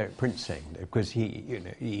remember Derek Prince saying that, because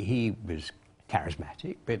he was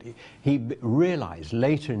charismatic, but he realized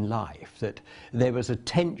later in life that there was a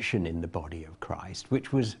tension in the body of Christ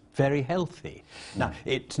which was very healthy. Now,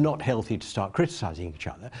 it's not healthy to start criticizing each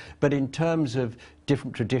other, but in terms of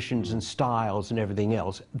different traditions and styles and everything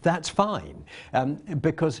else, that's fine,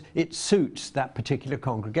 because it suits that particular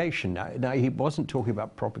congregation. Now, he wasn't talking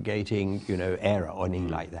about propagating, error or anything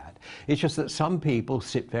like that. It's just that some people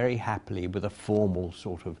sit very happily with a formal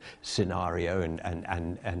sort of scenario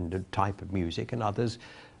and a type of music, and others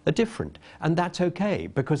are different. And that's okay,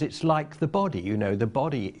 because it's like the body, the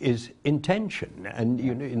body is in tension, and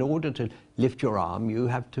in order to lift your arm, you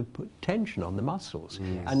have to put tension on the muscles.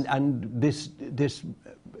 Yes. And this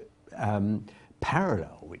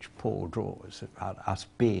parallel which Paul draws about us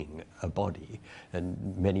being a body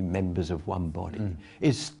and many members of one body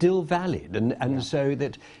is still valid, and so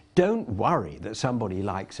that don't worry that somebody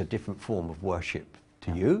likes a different form of worship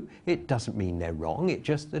to you. It doesn't mean they're wrong, it's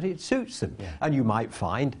just that it suits them. And you might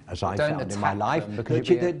find, as I found in my life,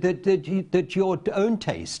 that your own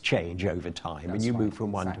tastes change over time. That's and you move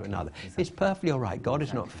from one to another. It's perfectly all right. God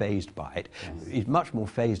is not fazed by it. He's much more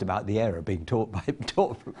fazed about the error being taught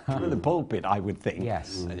from the pulpit, I would think.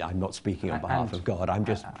 Yes. I'm not speaking on behalf of God, I'm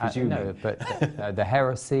just presuming. No, but the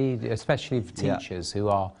heresy, especially for teachers who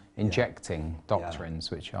are injecting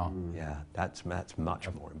doctrines which are that's much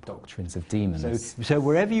more important. Doctrines of demons. So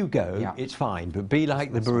wherever you go, it's fine, but be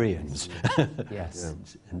like the Bereans. Yes.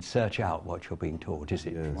 And search out what you're being taught. Is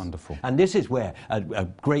it wonderful? And this is where a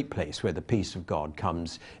great place where the peace of God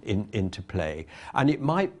comes into play. And it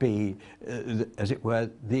might be, as it were,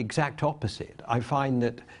 the exact opposite. I find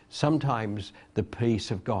that sometimes the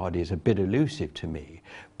peace of God is a bit elusive to me,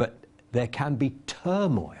 but there can be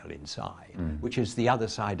turmoil inside, which is the other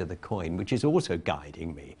side of the coin, which is also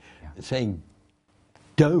guiding me, saying,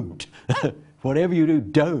 don't. Whatever you do,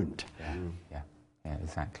 don't. Yeah,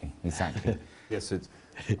 exactly. Yes,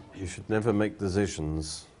 you should never make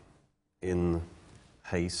decisions in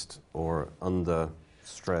haste or under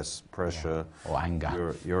stress, pressure, or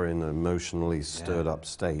anger. You're in an emotionally stirred up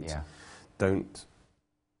state. Don't,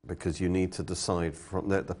 because you need to decide,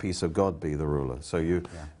 let the peace of God be the ruler. So you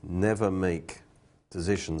never make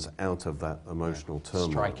decisions out of that emotional turmoil.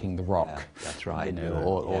 Striking the rock. That's right.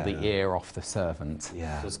 Or the ear off the servant.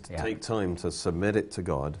 Just take time to submit it to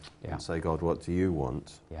God and say, God, what do you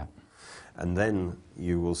want? And then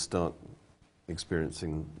you will start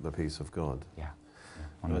experiencing the peace of God.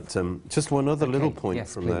 But just one other little point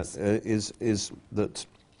from that is that,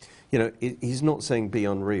 he's not saying be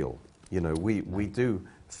unreal. We do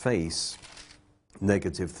face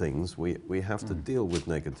negative things. We have to deal with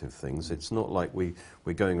negative things. It's not like we're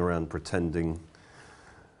going around pretending,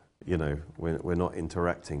 we're not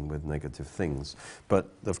interacting with negative things. But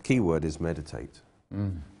the key word is meditate.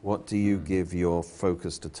 What do you give your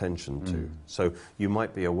focused attention to? So you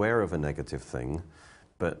might be aware of a negative thing,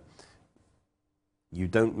 but you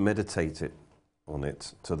don't meditate on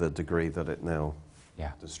it to the degree that it now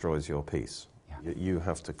destroys your peace. You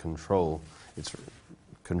have to control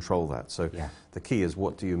that. So the key is,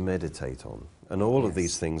 what do you meditate on? And all of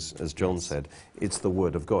these things, as John said, it's the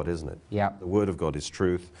Word of God, isn't it? The Word of God is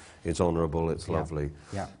truth, it's honourable, it's lovely.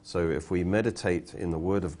 So if we meditate in the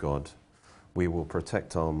Word of God, we will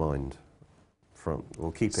protect our mind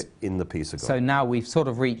we'll keep it in the peace of God. So now we've sort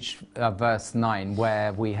of reached verse 9,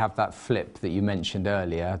 where we have that flip that you mentioned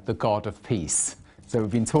earlier, the God of peace. So we've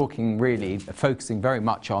been talking, really focusing very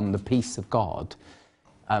much on the peace of God,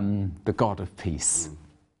 the God of peace.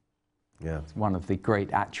 It's one of the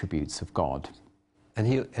great attributes of God.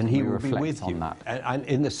 And he We will be reflect with you, on that. and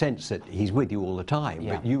in the sense that he's with you all the time,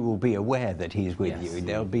 Yeah. but you will be aware that he's with Yes. you.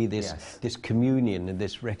 There'll be this Yes. this communion and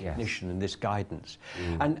this recognition and this guidance.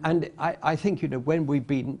 And I think, when we've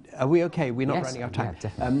been, are we okay? We're not Yes, running out of time. yeah,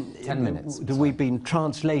 definitely. 10 minutes, That we've been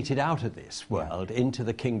translated out of this world into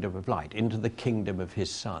the kingdom of light, into the kingdom of his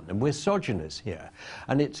Son, and we're sojourners here,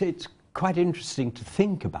 and it's quite interesting to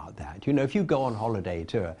think about that. If you go on holiday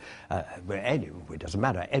to it doesn't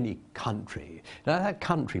matter, any country, now that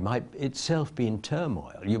country might itself be in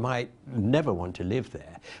turmoil. You might never want to live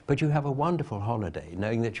there, but you have a wonderful holiday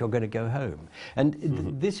knowing that you're going to go home.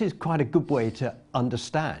 And this is quite a good way to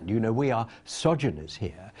understand. We are sojourners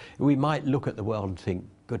here. We might look at the world and think,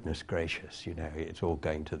 goodness gracious, it's all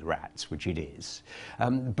going to the rats, which it is.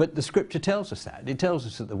 But the scripture tells us that. It tells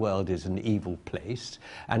us that the world is an evil place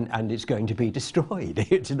and it's going to be destroyed.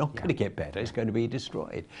 It's not going to get better, it's going to be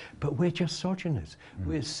destroyed. But we're just sojourners.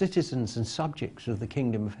 We're citizens and subjects of the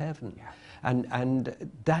kingdom of heaven. And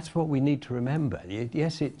that's what we need to remember.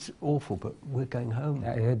 Yes, it's awful, but we're going home.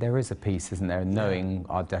 There is a peace, isn't there, in knowing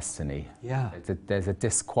our destiny. Yeah. There's a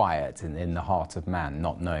disquiet in the heart of man,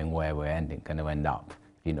 not knowing where we're going to end up.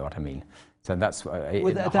 You know what I mean? So that's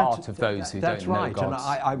in the heart of those who don't know right. God's And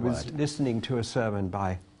I was word. listening to a sermon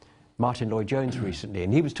by Martin Lloyd-Jones recently,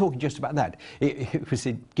 and he was talking just about that. It was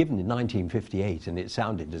given in 1958, and it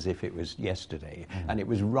sounded as if it was yesterday, and it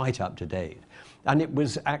was right up to date. And it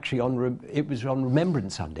was actually on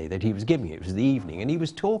Remembrance Sunday that he was giving it. It was the evening, and he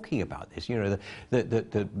was talking about this.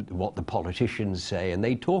 What the politicians say, and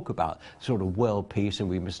they talk about sort of world peace, and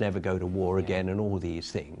we must never go to war again, and all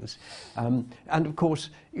these things. And of course,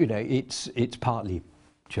 it's partly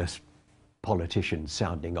just politicians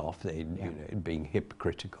sounding off, being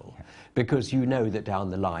hypocritical, because that down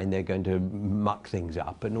the line they're going to muck things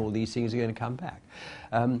up and all these things are going to come back.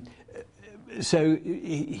 So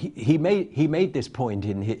he made this point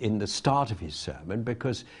in the start of his sermon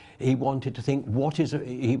because he wanted to think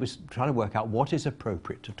he was trying to work out what is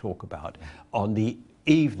appropriate to talk about on the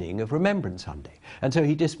evening of Remembrance Sunday. And so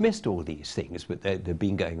he dismissed all these things that had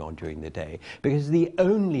been going on during the day, because the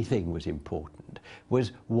only thing was important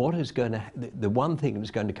was the one thing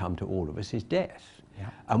that's going to come to all of us is death. Yeah.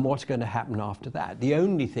 And what's going to happen after that? The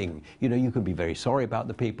only thing, you can be very sorry about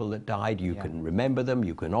the people that died, you can remember them,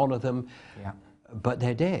 you can honour them, but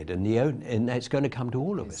they're dead, and it's going to come to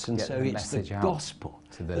all of us. And so it's the gospel,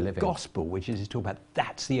 the gospel, which is talking about,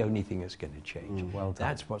 that's the only thing that's going to change. Well done.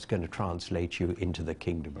 That's what's going to translate you into the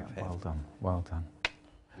kingdom of heaven. Well done, well done.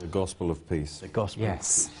 The gospel of peace. The gospel of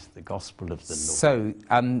peace, the gospel of the Lord. So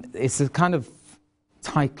it's a kind of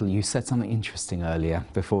title. You said something interesting earlier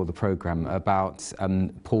before the programme about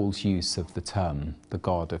Paul's use of the term, the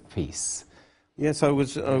God of peace. Yes, I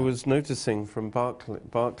was noticing from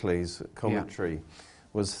Barclay's commentary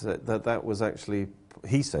was that was actually,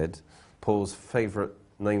 he said, Paul's favourite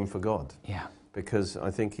name for God. Yeah. Because I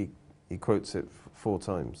think he quotes it 4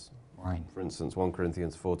 times. Right. For instance, 1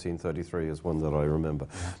 Corinthians 14:33 is one that I remember.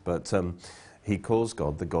 Yeah. But he calls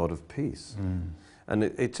God the God of peace. And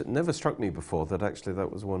it never struck me before that actually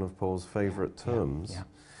that was one of Paul's favourite terms.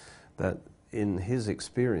 That in his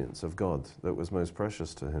experience of God that was most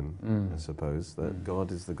precious to him, I suppose, that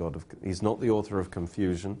God is the God of... He's not the author of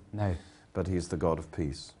confusion, but he's the God of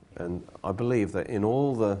peace. And I believe that in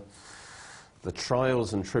all the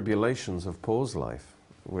trials and tribulations of Paul's life,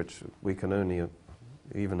 which we can only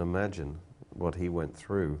even imagine what he went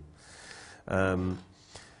through,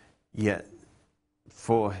 yet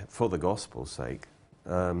for the gospel's sake,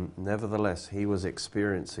 nevertheless, he was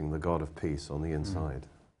experiencing the God of peace on the inside.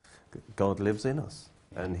 God lives in us,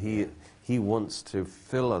 and he wants to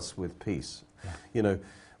fill us with peace.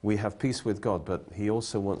 We have peace with God, but he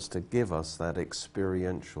also wants to give us that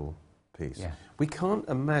experiential peace. We can't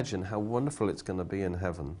imagine how wonderful it's going to be in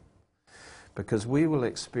heaven, because we will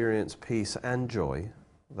experience peace and joy.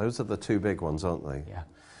 Those are the 2 big ones, aren't they?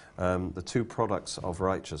 The 2 products of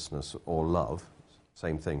righteousness, or love,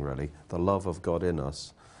 same thing really, the love of God in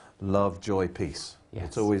us, love, joy, peace.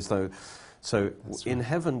 It's always though. So in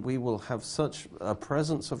heaven we will have such a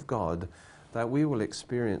presence of God that we will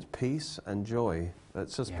experience peace and joy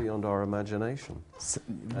that's just beyond our imagination. It's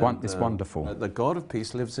wonderful. The God of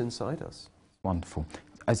peace lives inside us. Wonderful.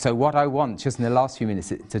 So what I want, just in the last few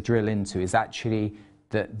minutes, to drill into is actually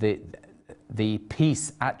the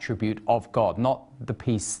peace attribute of God, not the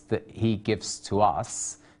peace that he gives to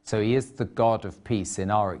us. So he is the God of peace in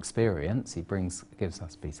our experience. He gives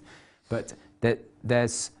us peace. But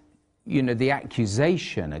there's, the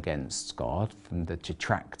accusation against God from the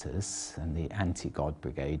detractors and the anti-God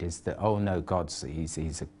brigade is that, oh no,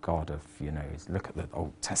 he's a God of, look at the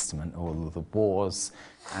Old Testament, all of the wars,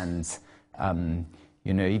 and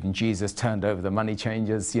You know, even Jesus turned over the money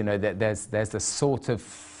changers. You know, there's a sort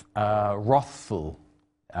of wrathful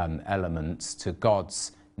element to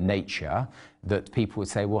God's nature that people would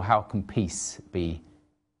say, well, how can peace be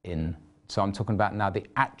in? So I'm talking about now the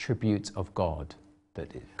attribute of God,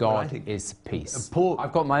 that God is peace. Paul,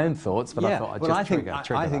 I've got my own thoughts, but I thought I'd just trigger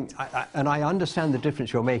that. And I understand the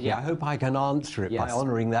difference you're making. Yeah. I hope I can answer it by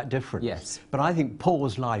honouring that difference. Yes. But I think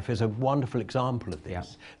Paul's life is a wonderful example of this.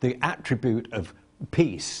 Yeah. The attribute of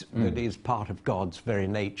peace that is part of God's very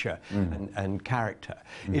nature and character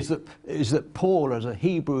is that Paul, as a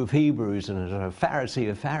Hebrew of Hebrews and as a Pharisee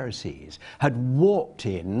of Pharisees, had walked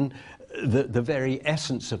in the very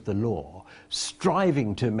essence of the law,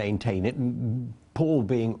 striving to maintain it. And Paul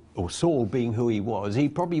being, or Saul being who he was, he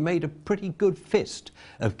probably made a pretty good fist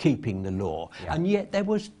of keeping the law. Yeah. And yet there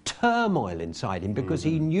was turmoil inside him because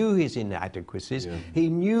he knew his inadequacies, he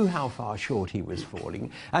knew how far short he was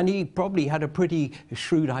falling, and he probably had a pretty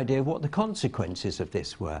shrewd idea of what the consequences of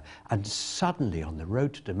this were. And suddenly on the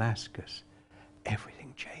road to Damascus,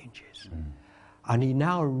 everything changes. And he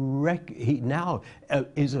now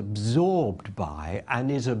is absorbed by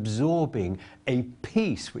and is absorbing a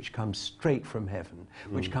peace which comes straight from heaven,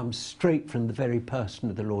 which comes straight from the very person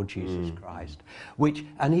of the Lord Jesus Christ.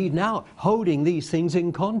 And he's now holding these things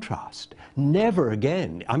in contrast. Never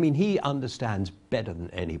again. I mean, he understands better than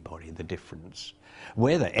anybody the difference.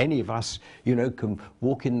 Whether any of us, you know, can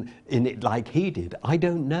walk in it like he did, I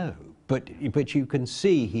don't know. But you can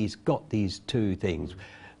see he's got these two things.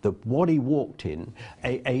 That what he walked in,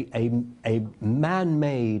 a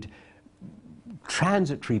man-made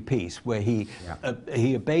transitory peace where he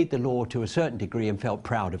obeyed the law to a certain degree and felt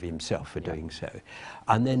proud of himself for doing so.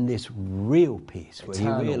 And then this real peace where he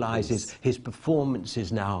realizes his performance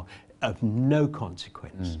is now of no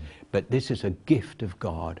consequence, but this is a gift of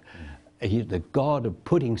God. The God of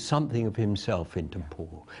putting something of himself into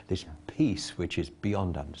Paul, this peace which is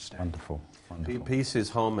beyond understanding. Wonderful, wonderful. Peace is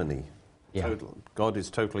harmony. Yeah. God is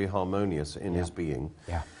totally harmonious in his being.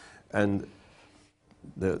 Yeah. And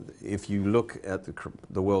if you look at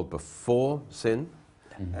the world before sin,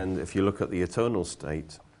 and if you look at the eternal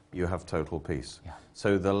state, you have total peace. Yeah.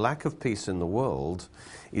 So the lack of peace in the world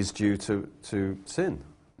is due to sin.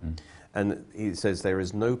 And he says there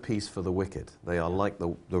is no peace for the wicked. They are like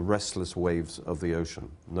the restless waves of the ocean.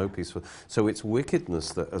 No peace for... So it's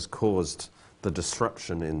wickedness that has caused the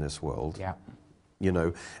disruption in this world. Yeah. You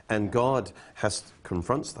know, and God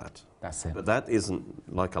confronts that. That's it. But that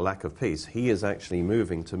isn't like a lack of peace. He is actually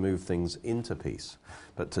moving to move things into peace.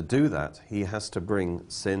 But to do that, he has to bring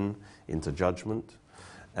sin into judgment,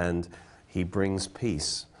 and he brings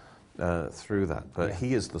peace through that. But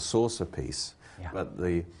he is the source of peace. Yeah. But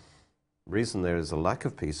the reason there is a lack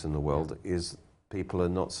of peace in the world is people are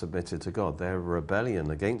not submitted to God. Their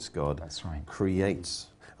rebellion against God creates.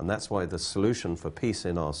 And that's why the solution for peace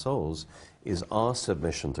in our souls is our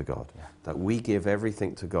submission to God, that we give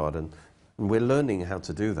everything to God, and we're learning how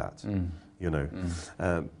to do that, you know.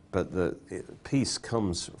 But peace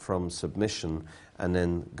comes from submission and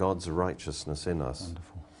then God's righteousness in us.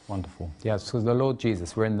 Wonderful, wonderful. Yeah, so the Lord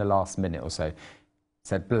Jesus, we're in the last minute or so,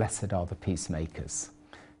 said, blessed are the peacemakers.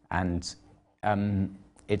 And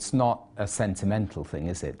it's not a sentimental thing,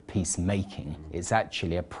 is it? Peacemaking. It's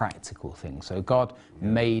actually a practical thing. So God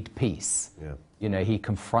made peace. Yeah. You know, he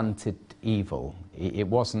confronted evil. It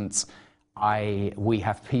wasn't, we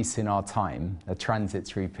have peace in our time, a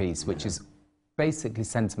transitory peace, which is basically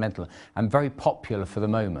sentimental and very popular for the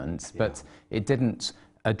moment, but it didn't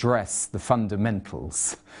address the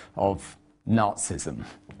fundamentals of Nazism.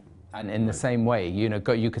 And in the same way, you know,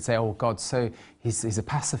 you could say, oh, God, so he's a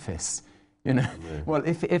pacifist. You know, well,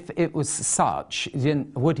 if it was such,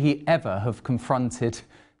 then would he ever have confronted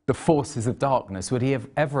the forces of darkness? Would he have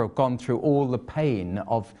ever have gone through all the pain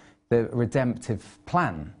of the redemptive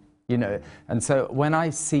plan? You know, and so when I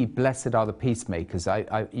see blessed are the peacemakers,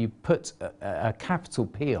 you put a capital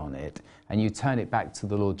P on it and you turn it back to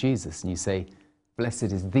the Lord Jesus and you say, blessed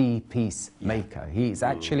is the peacemaker. He's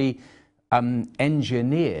actually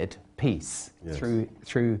engineered peace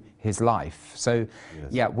through his life. So,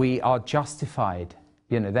 we are justified,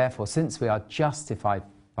 you know, therefore, since we are justified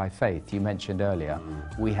by faith, you mentioned earlier,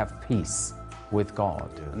 we have peace with God.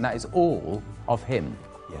 And that is all of him.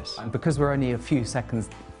 Yes. And because we're only a few seconds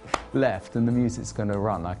left and the music's going to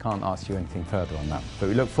run, I can't ask you anything further on that. But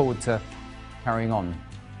we look forward to carrying on.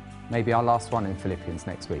 Maybe our last one in Philippians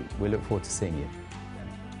next week. We look forward to seeing you.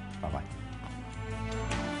 Bye-bye.